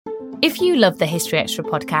If you love the History Extra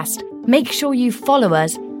podcast, make sure you follow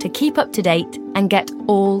us to keep up to date and get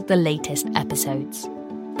all the latest episodes.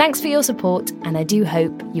 Thanks for your support, and I do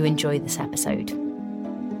hope you enjoy this episode.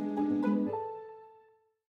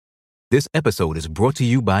 This episode is brought to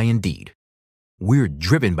you by Indeed. We're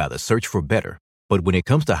driven by the search for better, but when it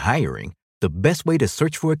comes to hiring, the best way to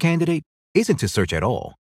search for a candidate isn't to search at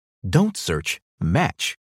all. Don't search,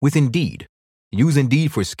 match with Indeed. Use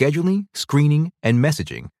Indeed for scheduling, screening, and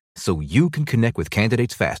messaging so you can connect with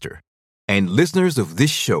candidates faster. And listeners of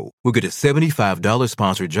this show will get a $75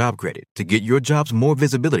 sponsored job credit to get your jobs more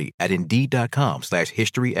visibility at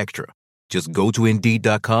Indeed.com/historyextra. Just go to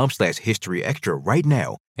Indeed.com/historyextra right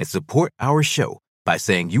now and support our show by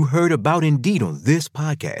saying you heard about Indeed on this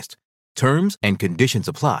podcast. Terms and conditions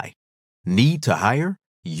apply. Need to hire?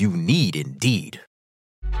 You need Indeed.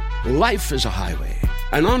 Life is a highway,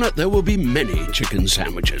 and on it there will be many chicken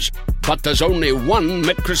sandwiches. But there's only one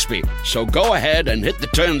McCrispy. So go ahead and hit the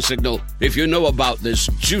turn signal if you know about this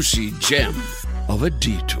juicy gem of a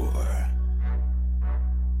detour.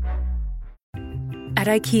 At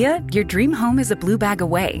IKEA, your dream home is a blue bag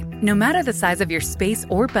away. No matter the size of your space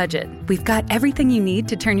or budget, we've got everything you need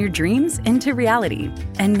to turn your dreams into reality.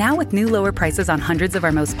 And now with new lower prices on hundreds of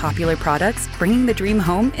our most popular products, bringing the dream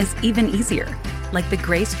home is even easier. Like the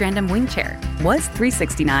gray Strandom wing chair was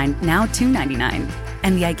 $369, now $299.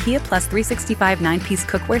 And the IKEA Plus 365 9-piece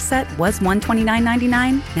cookware set was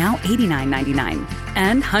 $129.99, now $89.99.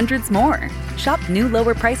 And hundreds more. Shop new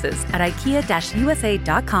lower prices at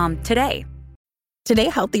IKEA-USA.com today. Today,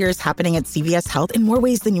 healthier is happening at CVS Health in more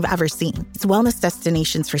ways than you've ever seen. It's wellness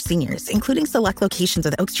destinations for seniors, including select locations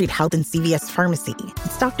with Oak Street Health and CVS Pharmacy.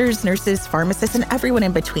 It's doctors, nurses, pharmacists, and everyone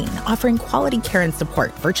in between, offering quality care and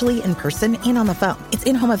support virtually, in person, and on the phone. It's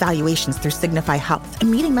in-home evaluations through Signify Health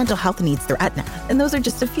and meeting mental health needs through Aetna. And those are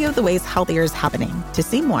just a few of the ways healthier is happening. To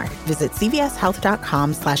see more, visit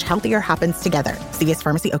cvshealth.com/healthier happens together. CVS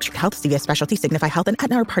Pharmacy, Oak Street Health, CVS Specialty, Signify Health, and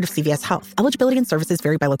Aetna are part of CVS Health. Eligibility and services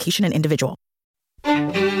vary by location and individual.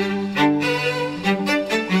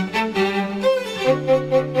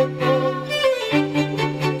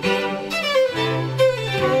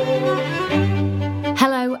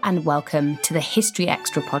 Hello and welcome to the History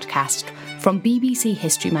Extra podcast from BBC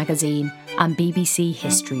History Magazine and BBC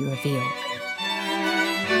History Revealed.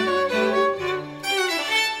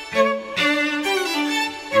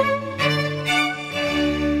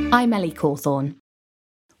 I'm Ellie Cawthorne.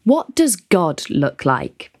 What does God look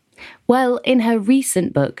like? Well, in her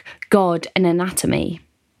recent book, God and Anatomy,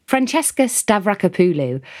 Francesca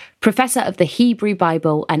Stavrakopoulou, professor of the Hebrew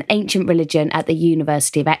Bible and ancient religion at the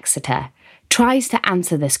University of Exeter, tries to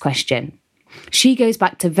answer this question. She goes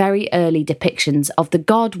back to very early depictions of the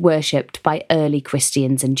God worshipped by early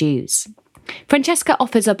Christians and Jews. Francesca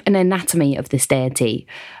offers up an anatomy of this deity,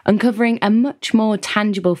 uncovering a much more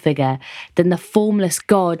tangible figure than the formless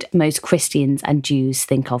God most Christians and Jews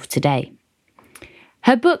think of today.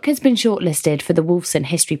 Her book has been shortlisted for the Wolfson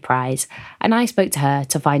History Prize, and I spoke to her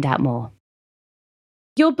to find out more.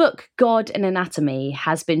 Your book, God and Anatomy,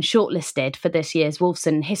 has been shortlisted for this year's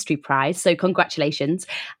Wolfson History Prize, so congratulations.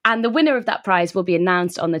 And the winner of that prize will be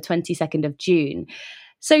announced on the 22nd of June.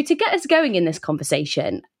 So to get us going in this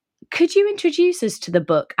conversation, could you introduce us to the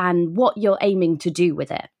book and what you're aiming to do with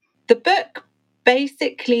it? The book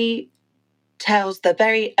basically tells the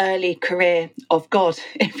very early career of God,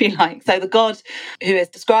 if you like. So the God who is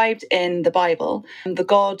described in the Bible, the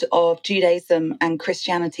God of Judaism and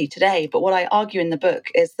Christianity today. But what I argue in the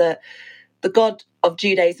book is that the God of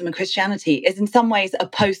Judaism and Christianity is in some ways a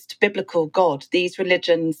post-biblical God. These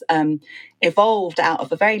religions evolved out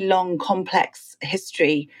of a very long, complex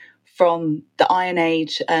history from the Iron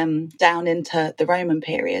Age down into the Roman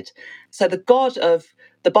period. So the God of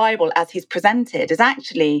the Bible, as he's presented, is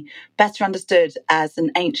actually better understood as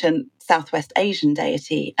an ancient Southwest Asian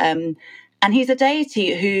deity. And he's a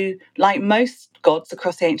deity who, like most gods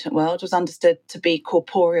across the ancient world, was understood to be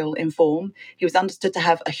corporeal in form. He was understood to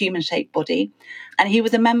have a human-shaped body. And he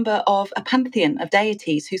was a member of a pantheon of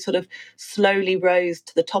deities who sort of slowly rose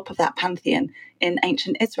to the top of that pantheon in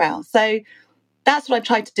ancient Israel. So that's what I've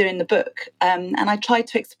tried to do in the book. And I tried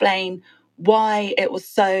to explain why it was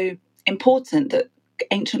so important that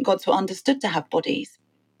ancient gods were understood to have bodies.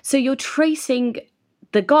 So you're tracing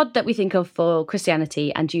the God that we think of for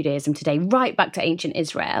Christianity and Judaism today right back to ancient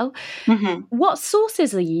Israel. Mm-hmm. What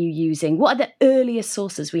sources are you using? What are the earliest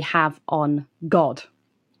sources we have on God?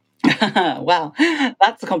 Well,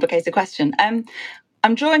 that's a complicated question. I'm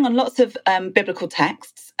drawing on lots of biblical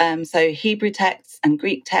texts, so Hebrew texts and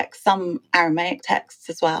Greek texts, some Aramaic texts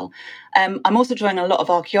as well. I'm also drawing on a lot of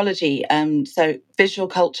archaeology, so visual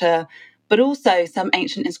culture, but also some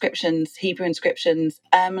ancient inscriptions, Hebrew inscriptions,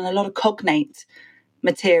 and a lot of cognate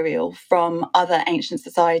material from other ancient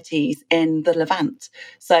societies in the Levant.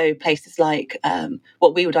 So places like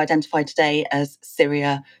what we would identify today as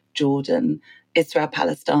Syria, Jordan, Israel,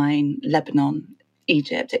 Palestine, Lebanon,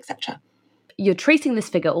 Egypt, etc. You're tracing this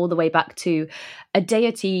figure all the way back to a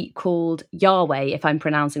deity called Yahweh, if I'm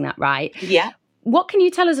pronouncing that right. Yeah. What can you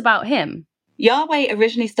tell us about him? Yahweh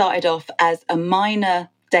originally started off as a minor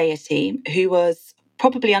deity who was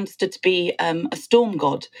probably understood to be a storm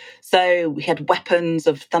god. So we had weapons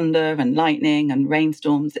of thunder and lightning and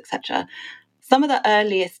rainstorms, etc. Some of the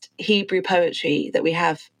earliest Hebrew poetry that we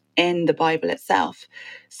have in the Bible itself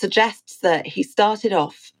suggests that he started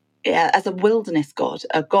off as a wilderness god,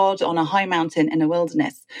 a god on a high mountain in a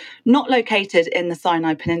wilderness, not located in the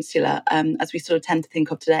Sinai Peninsula, as we sort of tend to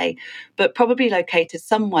think of today, but probably located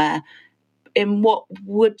somewhere in what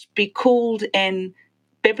would be called in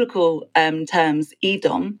biblical terms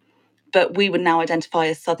Edom, but we would now identify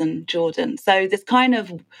as southern Jordan. So this kind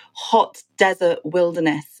of hot desert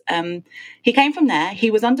wilderness. He came from there.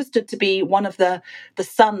 He was understood to be one of the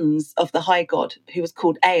sons of the high god, who was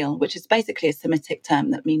called El, which is basically a Semitic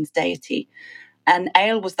term that means deity. And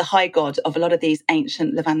El was the high god of a lot of these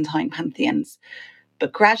ancient Levantine pantheons.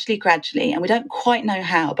 But gradually, and we don't quite know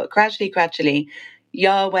how, but gradually,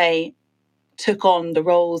 Yahweh took on the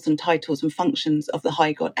roles and titles and functions of the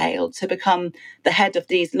high god El to become the head of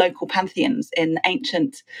these local pantheons in the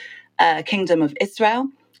ancient kingdom of Israel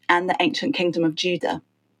and the ancient kingdom of Judah.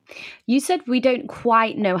 You said we don't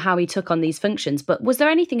quite know how he took on these functions, but was there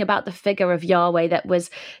anything about the figure of Yahweh that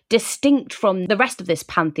was distinct from the rest of this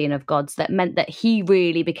pantheon of gods that meant that he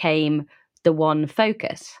really became the one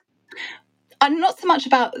focus? And not so much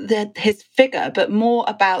about his figure, but more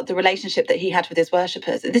about the relationship that he had with his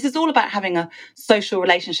worshippers. This is all about having a social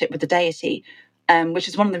relationship with the deity, which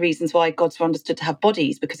is one of the reasons why gods were understood to have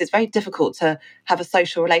bodies, because it's very difficult to have a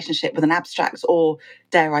social relationship with an abstract or,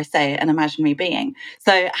 dare I say it, an imaginary being.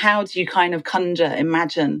 So how do you kind of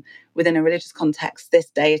imagine within a religious context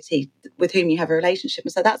this deity with whom you have a relationship?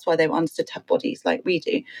 And so that's why they were understood to have bodies like we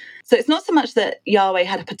do. So it's not so much that Yahweh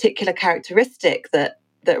had a particular characteristic that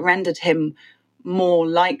rendered him more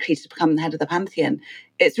likely to become the head of the pantheon.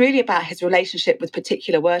 It's really about his relationship with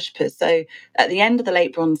particular worshippers. So at the end of the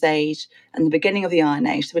Late Bronze Age and the beginning of the Iron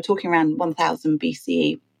Age, so we're talking around 1000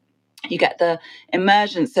 BCE, you get the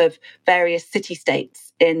emergence of various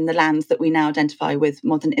city-states in the lands that we now identify with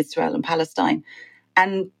modern Israel and Palestine.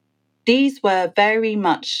 And these were very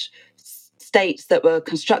much states that were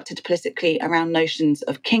constructed politically around notions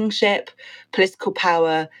of kingship, political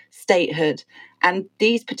power, statehood. And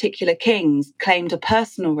these particular kings claimed a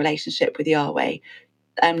personal relationship with Yahweh,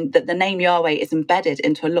 that the name Yahweh is embedded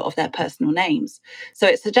into a lot of their personal names. So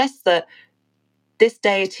it suggests that this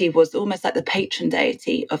deity was almost like the patron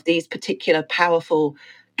deity of these particular powerful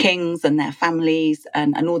kings and their families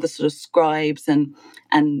and all the sort of scribes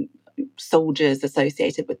and soldiers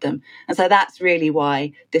associated with them. And so that's really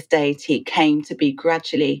why this deity came to be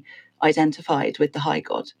gradually identified with the high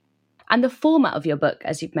god. And the format of your book,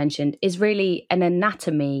 as you've mentioned, is really an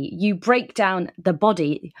anatomy. You break down the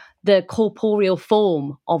body, the corporeal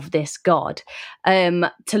form of this god,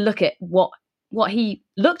 to look at what he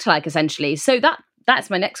looked like, essentially. So that's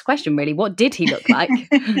my next question, really. What did he look like?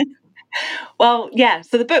 Well, yeah.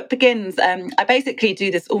 So the book begins. I basically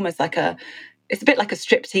do this almost like it's a bit like a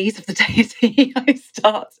striptease of the deity.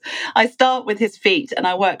 I start with his feet and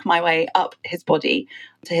I work my way up his body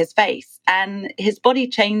to his face. And his body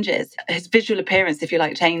changes, his visual appearance, if you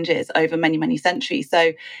like, changes over many, many centuries.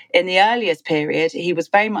 So in the earliest period, he was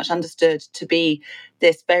very much understood to be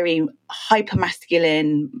this very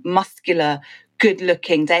hypermasculine, muscular,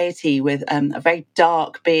 good-looking deity with a very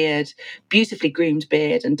dark beard, beautifully groomed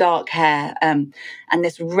beard and dark hair, and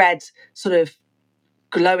this red sort of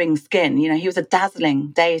glowing skin. You know, he was a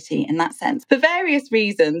dazzling deity in that sense, for various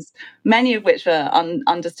reasons, many of which were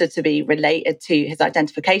understood to be related to his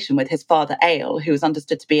identification with his father El, who was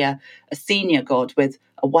understood to be a senior god with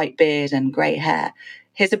a white beard and grey hair.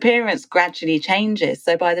 His appearance gradually changes.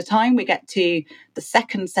 So by the time we get to the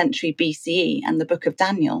 2nd century BCE and the book of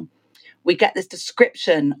Daniel, we get this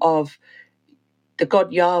description of the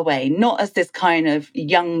god Yahweh, not as this kind of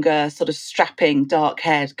younger, sort of strapping,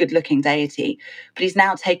 dark-haired, good-looking deity, but he's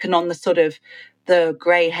now taken on the sort of the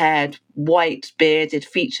grey-haired, white-bearded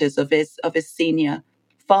features of his senior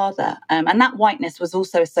father. And that whiteness was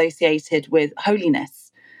also associated with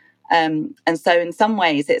holiness. And so in some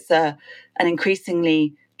ways, it's an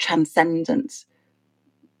increasingly transcendent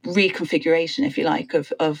reconfiguration, if you like,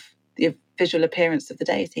 of the visual appearance of the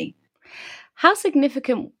deity. How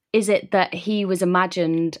significant is it that he was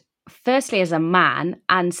imagined firstly as a man,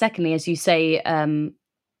 and secondly, as you say, in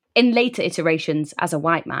later iterations as a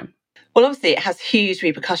white man? Well, obviously, it has huge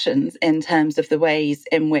repercussions in terms of the ways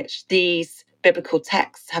in which these biblical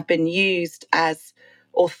texts have been used as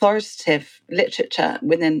authoritative literature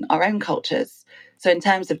within our own cultures. So in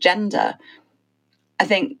terms of gender, I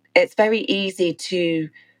think it's very easy to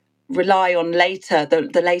rely on the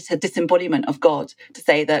later disembodiment of God to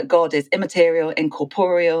say that God is immaterial,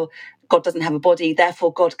 incorporeal, God doesn't have a body,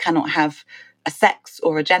 therefore God cannot have a sex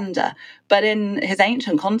or a gender. But in his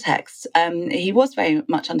ancient context, he was very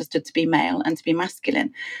much understood to be male and to be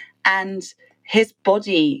masculine. And his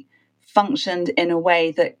body functioned in a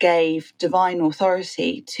way that gave divine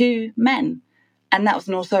authority to men. And that was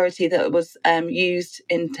an authority that was used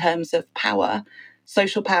in terms of power,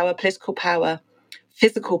 social power, political power,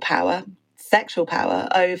 physical power, sexual power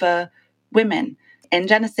over women. In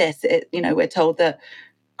Genesis, we're told that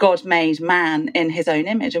God made man in his own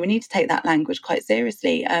image, and we need to take that language quite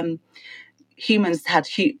seriously. Humans had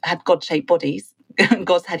God-shaped bodies,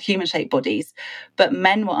 gods had human-shaped bodies, but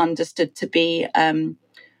men were understood to be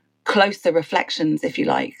closer reflections, if you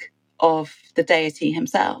like, of the deity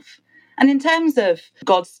himself. And in terms of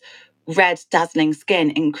God's red, dazzling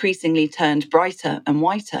skin increasingly turned brighter and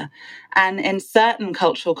whiter. And in certain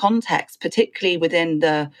cultural contexts, particularly within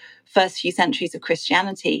the first few centuries of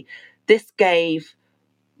Christianity, this gave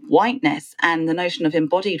whiteness and the notion of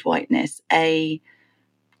embodied whiteness a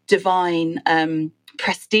divine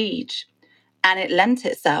prestige. And it lent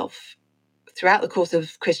itself throughout the course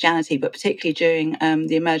of Christianity, but particularly during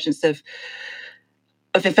the emergence of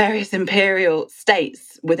the various imperial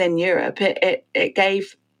states within Europe, it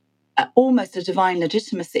gave almost a divine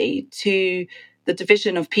legitimacy to the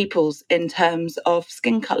division of peoples in terms of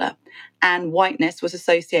skin colour. And whiteness was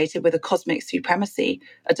associated with a cosmic supremacy,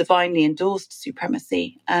 a divinely endorsed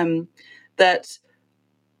supremacy that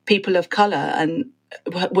people of colour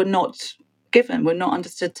were not given, were not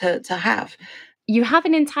understood to have. You have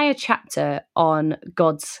an entire chapter on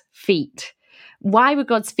God's feet. Why were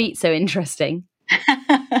God's feet so interesting?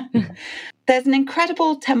 There's an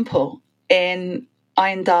incredible temple in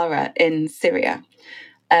Ain Dara in Syria,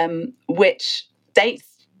 which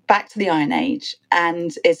dates back to the Iron Age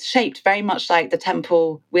and is shaped very much like the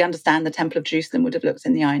temple we understand the Temple of Jerusalem would have looked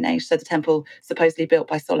in the Iron Age, so the temple supposedly built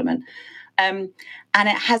by Solomon. And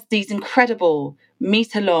it has these incredible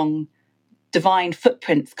metre-long divine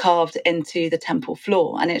footprints carved into the temple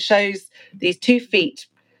floor. And it shows these 2 feet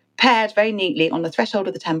paired very neatly on the threshold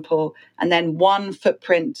of the temple, and then one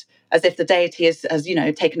footprint as if the deity has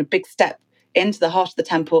taken a big step into the heart of the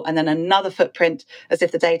temple, and then another footprint as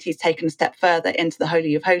if the deity has taken a step further into the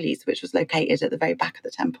Holy of Holies, which was located at the very back of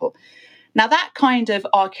the temple. Now, that kind of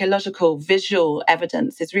archaeological visual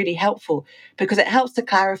evidence is really helpful because it helps to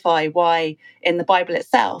clarify why in the Bible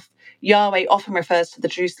itself, Yahweh often refers to the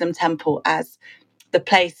Jerusalem temple as the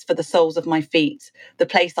place for the soles of my feet, the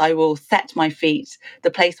place I will set my feet,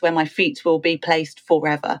 the place where my feet will be placed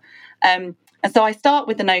forever. And so I start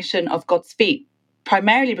with the notion of God's feet,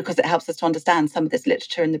 primarily because it helps us to understand some of this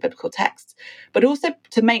literature in the biblical texts, but also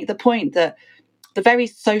to make the point that the very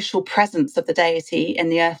social presence of the deity in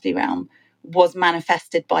the earthly realm was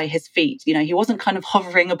manifested by his feet. He wasn't kind of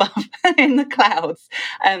hovering above in the clouds.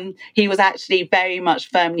 He was actually very much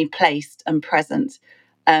firmly placed and present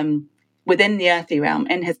within the earthly realm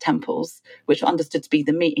in his temples, which were understood to be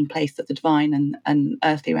the meeting place of the divine and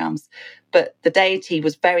earthly realms. But the deity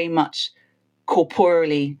was very much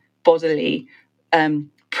corporeally, bodily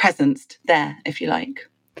presenced there, if you like.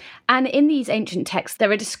 And in these ancient texts, there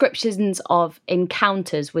are descriptions of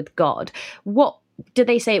encounters with God. What do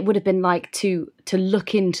they say it would have been like to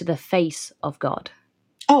look into the face of God?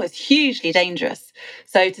 Oh, it's hugely dangerous.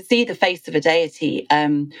 So to see the face of a deity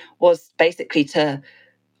was basically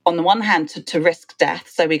on the one hand, to risk death.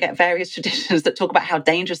 So we get various traditions that talk about how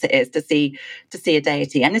dangerous it is to see a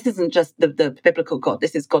deity. And this isn't just the biblical God.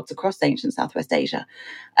 This is gods across ancient Southwest Asia.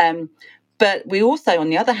 But we also, on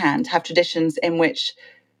the other hand, have traditions in which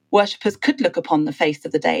worshippers could look upon the face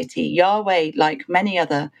of the deity. Yahweh, like many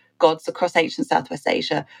other gods across ancient Southwest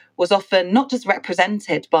Asia, was often not just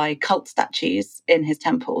represented by cult statues in his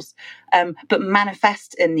temples, but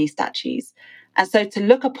manifest in these statues. And so to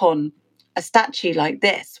look upon a statue like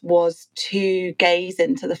this was to gaze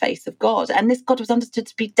into the face of God. And this God was understood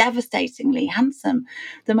to be devastatingly handsome,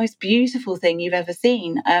 the most beautiful thing you've ever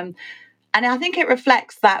seen. And I think it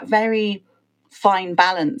reflects that very fine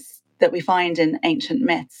balance that we find in ancient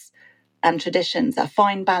myths and traditions, a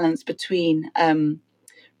fine balance between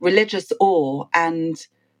religious awe and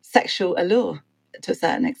sexual allure. to a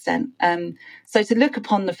certain extent. So to look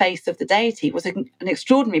upon the face of the deity was an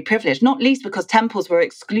extraordinary privilege, not least because temples were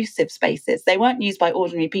exclusive spaces. They weren't used by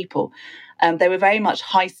ordinary people. They were very much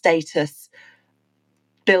high status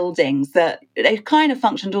buildings that they kind of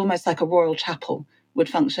functioned almost like a royal chapel would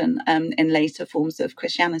function in later forms of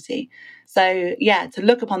Christianity. So, yeah, to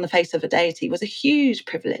look upon the face of a deity was a huge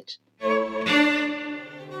privilege.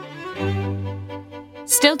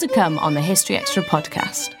 Still to come on the History Extra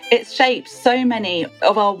podcast. It's shaped so many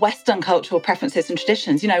of our Western cultural preferences and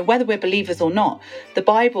traditions. You know, whether we're believers or not, the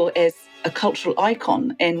Bible is a cultural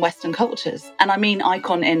icon in Western cultures. And I mean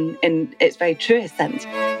icon in its very truest sense.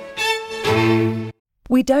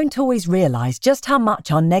 We don't always realise just how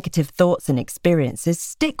much our negative thoughts and experiences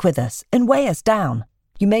stick with us and weigh us down.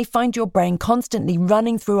 You may find your brain constantly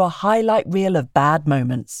running through a highlight reel of bad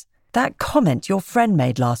moments. That comment your friend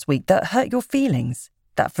made last week that hurt your feelings.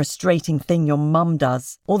 That frustrating thing your mum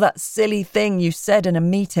does. Or that silly thing you said in a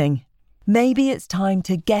meeting. Maybe it's time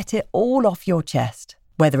to get it all off your chest.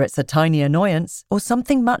 Whether it's a tiny annoyance or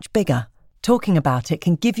something much bigger. Talking about it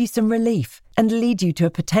can give you some relief and lead you to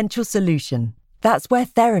a potential solution. That's where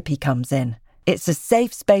therapy comes in. It's a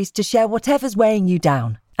safe space to share whatever's weighing you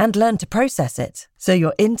down and learn to process it, so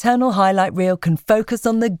your internal highlight reel can focus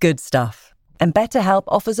on the good stuff. And BetterHelp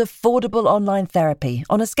offers affordable online therapy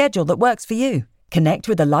on a schedule that works for you. Connect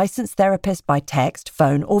with a licensed therapist by text,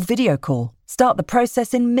 phone, or video call. Start the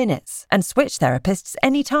process in minutes and switch therapists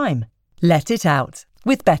anytime. Let it out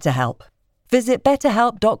with BetterHelp. Visit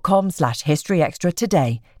betterhelp.com/historyextra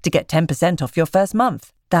today to get 10% off your first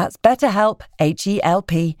month. That's BetterHelp,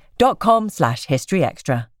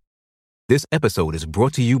 HELP.com/historyextra. This episode is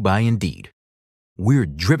brought to you by Indeed. We're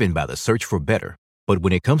driven by the search for better, but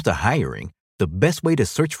when it comes to hiring, the best way to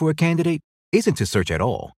search for a candidate isn't to search at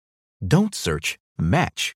all. Don't search,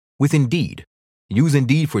 match with Indeed. Use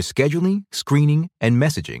Indeed for scheduling, screening, and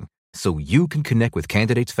messaging so you can connect with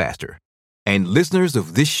candidates faster. And listeners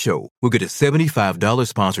of this show will get a $75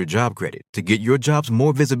 sponsored job credit to get your jobs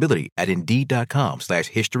more visibility at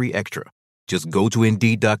Indeed.com/historyextra. Just go to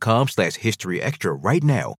Indeed.com/historyextra right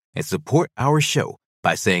now and support our show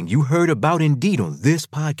by saying you heard about Indeed on this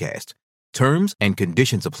podcast. Terms and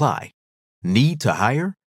conditions apply. Need to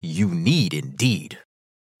hire? You need Indeed.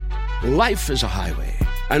 Life is a highway,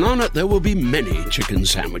 and on it there will be many chicken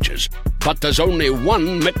sandwiches. But there's only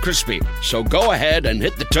one McCrispy. So go ahead and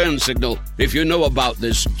hit the turn signal if you know about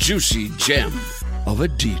this juicy gem of a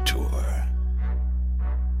detour.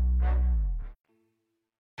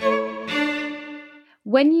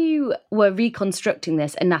 When you were reconstructing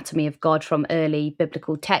this anatomy of God from early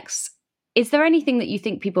biblical texts, is there anything that you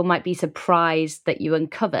think people might be surprised that you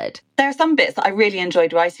uncovered? There are some bits that I really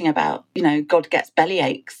enjoyed writing about. You know, God gets belly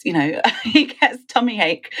aches, you know, he gets tummy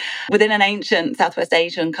ache. Within an ancient Southwest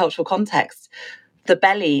Asian cultural context, the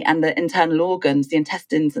belly and the internal organs, the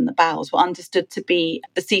intestines and the bowels, were understood to be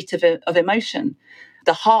the seat of emotion.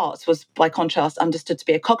 The heart was, by contrast, understood to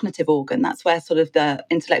be a cognitive organ. That's where sort of the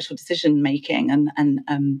intellectual decision-making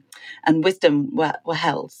and wisdom were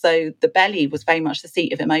held. So the belly was very much the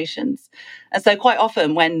seat of emotions. And so quite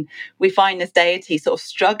often when we find this deity sort of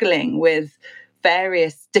struggling with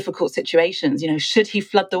various difficult situations, you know, should he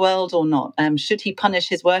flood the world or not? Should he punish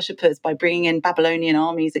his worshippers by bringing in Babylonian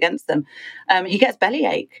armies against them? He gets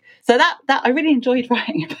bellyache. So that I really enjoyed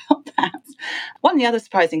writing about that. One of the other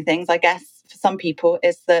surprising things, I guess, for some people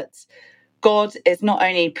is that God is not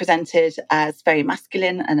only presented as very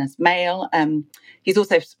masculine and as male, he's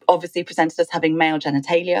also obviously presented as having male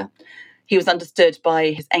genitalia. He was understood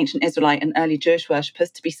by his ancient Israelite and early Jewish worshippers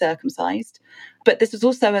to be circumcised. But this was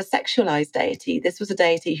also a sexualized deity. This was a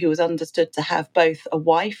deity who was understood to have both a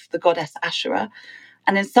wife, the goddess Asherah,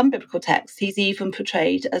 and in some biblical texts, he's even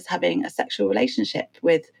portrayed as having a sexual relationship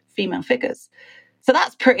with female figures. So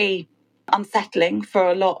that's pretty unsettling for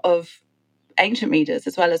a lot of ancient readers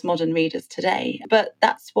as well as modern readers today. But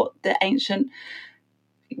that's what the ancient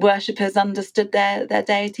worshippers understood their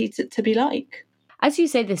deity to be like. As you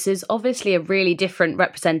say, this is obviously a really different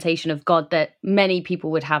representation of God that many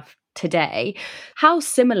people would have today. How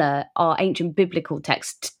similar are ancient biblical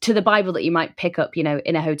texts to the Bible that you might pick up, you know,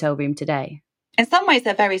 in a hotel room today? In some ways,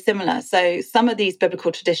 they're very similar. So some of these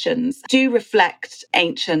biblical traditions do reflect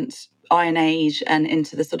ancient Iron Age and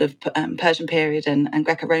into the sort of Persian period and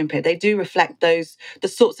Greco-Roman period. They do reflect the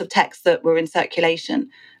sorts of texts that were in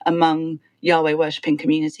circulation among Yahweh worshipping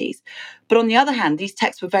communities. But on the other hand, these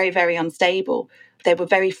texts were very, very unstable. They were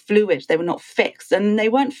very fluid. They were not fixed, and they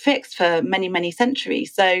weren't fixed for many, many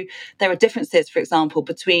centuries. So there are differences, for example,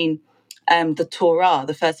 between the Torah,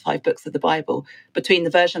 the first 5 books of the Bible, between the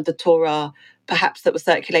version of the Torah perhaps that was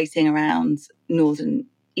circulating around northern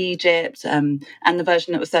Egypt, and the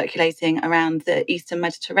version that was circulating around the Eastern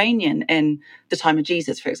Mediterranean in the time of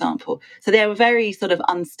Jesus, for example. So they were very sort of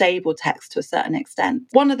unstable texts to a certain extent.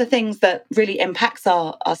 One of the things that really impacts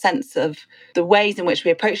our sense of the ways in which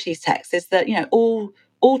we approach these texts is that,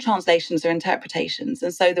 all translations are interpretations.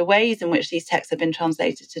 And so the ways in which these texts have been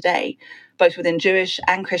translated today, both within Jewish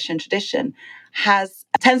and Christian tradition,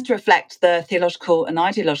 tends to reflect the theological and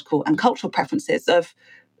ideological and cultural preferences of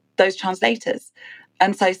those translators.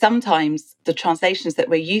 And so sometimes the translations that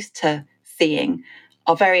we're used to seeing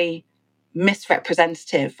are very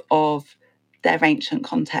misrepresentative of their ancient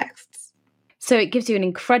contexts. So it gives you an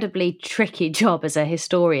incredibly tricky job as a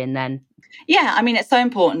historian then. Yeah, I mean, it's so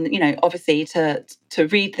important, obviously to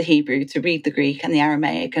read the Hebrew, to read the Greek and the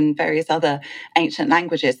Aramaic and various other ancient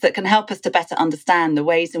languages that can help us to better understand the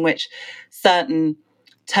ways in which certain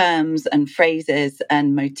terms and phrases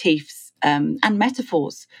and motifs and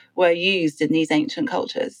metaphors were used in these ancient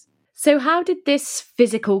cultures. So how did this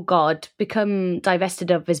physical God become divested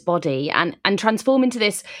of his body and transform into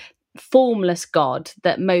this formless God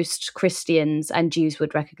that most Christians and Jews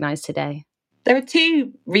would recognise today? There are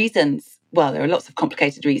two reasons. Well, there are lots of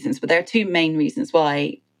complicated reasons, but there are two main reasons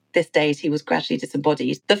why this deity was gradually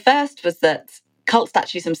disembodied. The first was that cult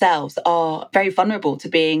statues themselves are very vulnerable to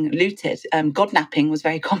being looted. God-napping was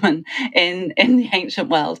very common in the ancient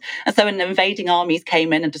world. And so when invading armies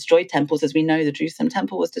came in and destroyed temples, as we know, the Jerusalem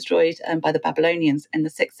temple was destroyed by the Babylonians in the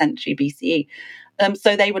 6th century BCE.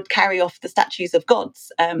 So they would carry off the statues of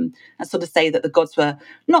gods and sort of say that the gods were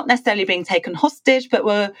not necessarily being taken hostage, but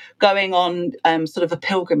were going on sort of a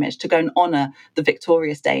pilgrimage to go and honour the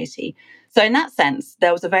victorious deity. So in that sense,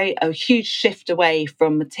 there was a huge shift away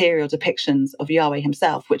from material depictions of Yahweh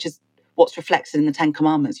himself, which is what's reflected in the Ten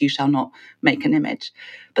Commandments, you shall not make an image.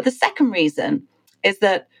 But the second reason is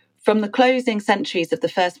that from the closing centuries of the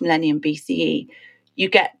first millennium BCE, you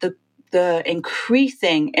get the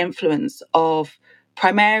increasing influence of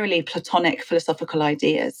primarily Platonic philosophical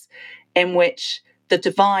ideas in which the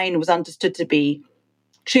divine was understood to be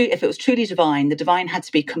true. If it was truly divine, the divine had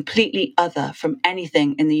to be completely other from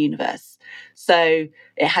anything in the universe. So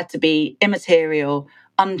it had to be immaterial,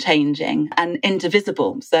 unchanging, and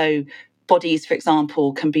indivisible. So bodies, for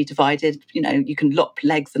example, can be divided. You can lop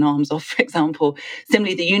legs and arms off, for example.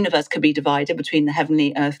 Similarly, the universe could be divided between the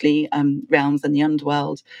heavenly, earthly realms and the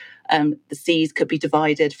underworld. The seas could be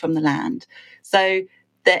divided from the land. So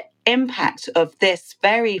the impact of this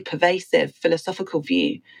very pervasive philosophical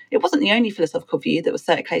view, it wasn't the only philosophical view that was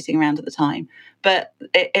circulating around at the time, but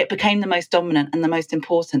it became the most dominant and the most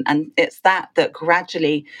important. And it's that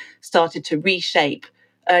gradually started to reshape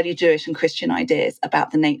early Jewish and Christian ideas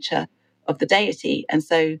about the nature of the deity. And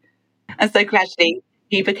so gradually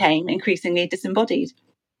he became increasingly disembodied.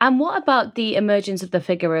 And what about the emergence of the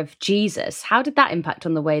figure of Jesus? How did that impact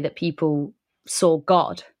on the way that people saw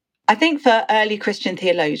God? I think for early Christian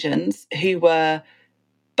theologians who were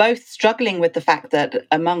both struggling with the fact that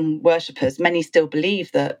among worshippers, many still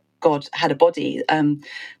believe that God had a body.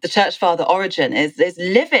 The church father Origen is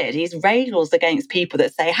livid. He rails against people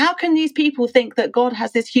that say, how can these people think that God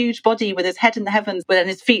has this huge body with his head in the heavens and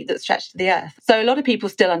his feet that stretch to the earth? So a lot of people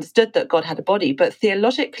still understood that God had a body, but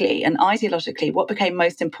theologically and ideologically, what became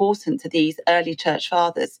most important to these early church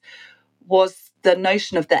fathers was the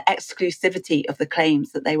notion of the exclusivity of the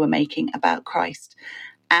claims that they were making about Christ.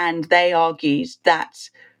 And they argued that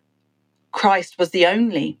Christ was the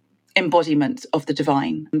only embodiment of the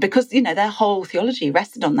divine, because their whole theology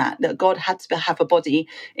rested on that God had to have a body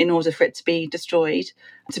in order for it to be destroyed,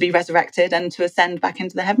 to be resurrected, and to ascend back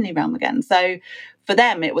into the heavenly realm again. So for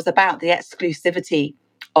them, it was about the exclusivity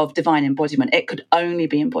of divine embodiment. It could only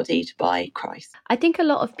be embodied by Christ. I think a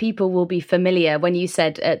lot of people will be familiar when you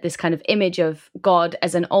said this kind of image of God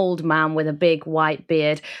as an old man with a big white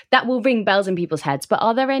beard. That will ring bells in people's heads. But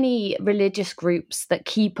are there any religious groups that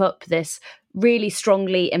keep up this really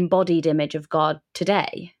strongly embodied image of God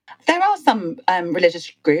today? There are some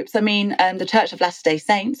religious groups. I mean, the Church of Latter-day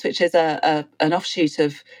Saints, which is an offshoot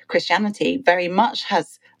of Christianity, very much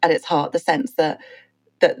has at its heart the sense that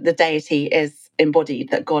the deity is embodied,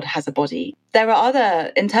 that God has a body. There are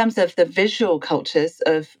other, in terms of the visual cultures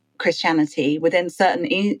of Christianity within certain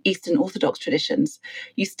Eastern Orthodox traditions,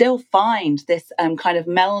 you still find this kind of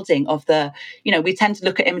melding of we tend to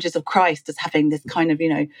look at images of Christ as having this kind of,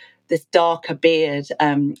 this darker beard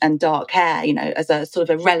and dark hair, as a sort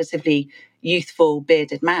of a relatively youthful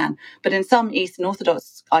bearded man. But in some Eastern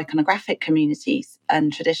Orthodox iconographic communities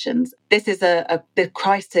and traditions, this is the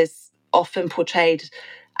Christ is often portrayed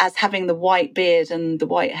as having the white beard and the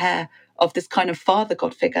white hair of this kind of father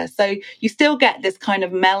God figure. So you still get this kind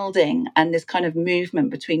of melding and this kind of movement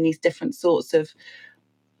between these different sorts of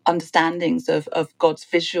understandings of God's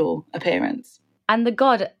visual appearance. And the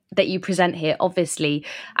God that you present here, obviously,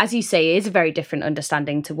 as you say, is a very different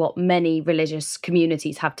understanding to what many religious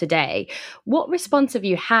communities have today. What response have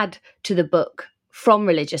you had to the book from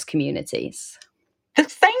religious communities? The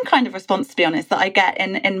same kind of response, to be honest, that I get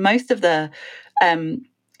in most of the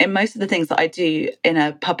things that I do in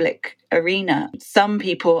a public arena. Some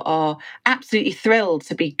people are absolutely thrilled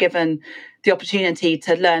to be given the opportunity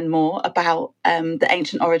to learn more about the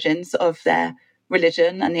ancient origins of their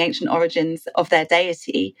religion and the ancient origins of their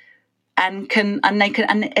deity, and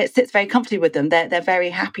it sits very comfortably with them. They're very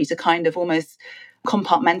happy to kind of almost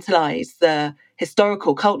compartmentalize the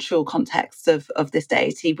historical, cultural context of this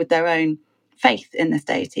deity with their own faith in this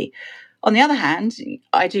deity. On the other hand,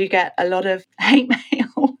 I do get a lot of hate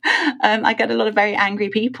mail. I get a lot of very angry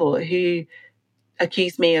people who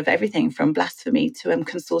accuse me of everything from blasphemy to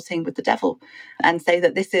consorting with the devil, and say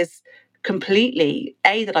that this is completely,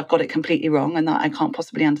 that I've got it completely wrong and that I can't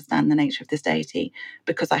possibly understand the nature of this deity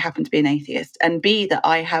because I happen to be an atheist, and B, that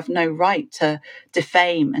I have no right to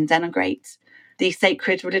defame and denigrate these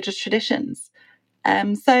sacred religious traditions.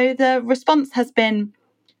 So the response has been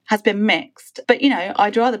mixed, but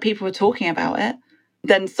I'd rather people were talking about it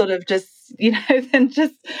than sort of just than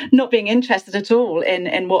just not being interested at all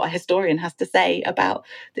in what a historian has to say about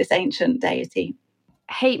this ancient deity.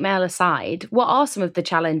 Hate mail aside, what are some of the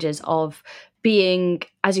challenges of being,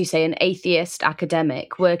 as you say, an atheist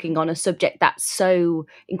academic working on a subject that's so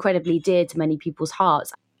incredibly dear to many people's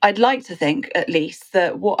hearts? I'd like to think, at least,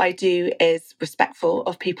 that what I do is respectful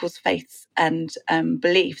of people's faiths and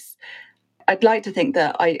beliefs. I'd like to think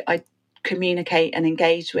that I communicate and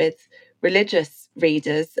engage with religious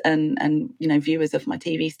readers and viewers of my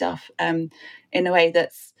TV stuff in a way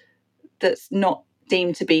that's not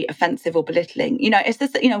deemed to be offensive or belittling. It's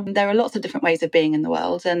just that, there are lots of different ways of being in the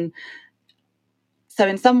world. And so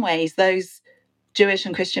in some ways, those Jewish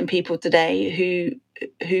and Christian people today who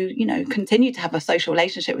continue to have a social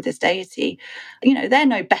relationship with this deity, they're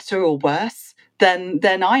no better or worse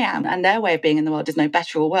than I am. And their way of being in the world is no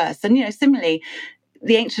better or worse. And, similarly,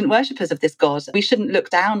 the ancient worshippers of this God, we shouldn't look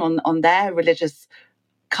down on their religious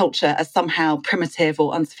culture as somehow primitive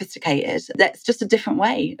or unsophisticated. That's just a different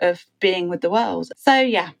way of being with the world. So,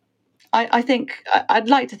 yeah, I think I'd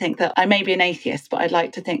like to think that I may be an atheist, but I'd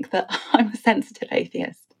like to think that I'm a sensitive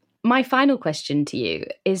atheist. My final question to you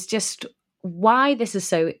is just why this is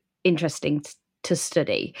so interesting to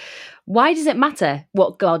study. Why does it matter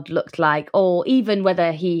what God looked like, or even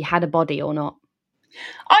whether he had a body or not?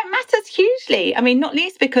 It matters hugely. I mean, not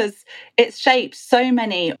least because it's shaped so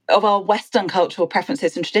many of our Western cultural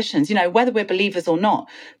preferences and traditions. Whether we're believers or not,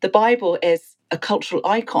 the Bible is a cultural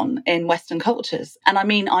icon in Western cultures. And I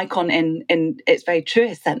mean icon in its very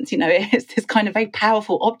truest sense. It's this kind of very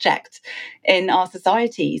powerful object in our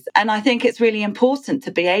societies. And I think it's really important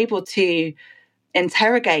to be able to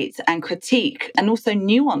interrogate and critique and also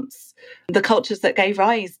nuance the cultures that gave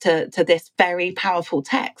rise to this very powerful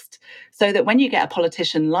text, so that when you get a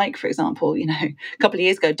politician like, for example, a couple of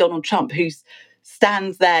years ago, Donald Trump, who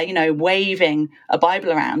stands there, waving a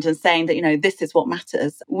Bible around and saying that, this is what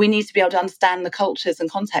matters, we need to be able to understand the cultures and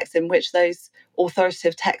contexts in which those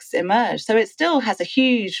authoritative texts emerge. So it still has a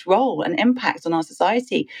huge role and impact on our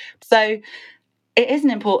society. So it is an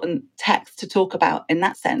important text to talk about in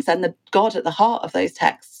that sense. And the God at the heart of those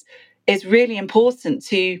texts is really important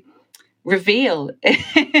to reveal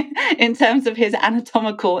in terms of his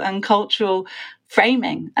anatomical and cultural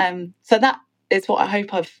framing. So that is what I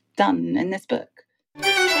hope I've done in this book.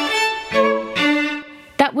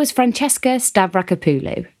 That was Francesca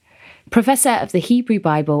Stavrakopoulou, Professor of the Hebrew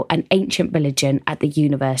Bible and Ancient Religion at the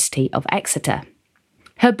University of Exeter.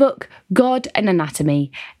 Her book, God and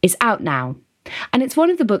Anatomy, is out now, and it's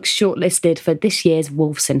one of the books shortlisted for this year's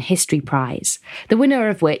Wolfson History Prize, the winner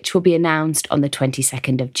of which will be announced on the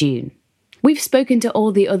 22nd of June. We've spoken to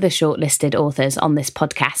all the other shortlisted authors on this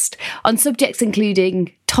podcast on subjects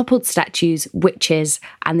including toppled statues, witches,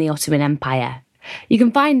 and the Ottoman Empire. You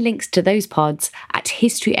can find links to those pods at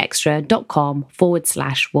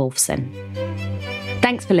historyextra.com/Wolfson.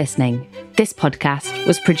 Thanks for listening. This podcast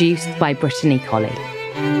was produced by Brittany Colley.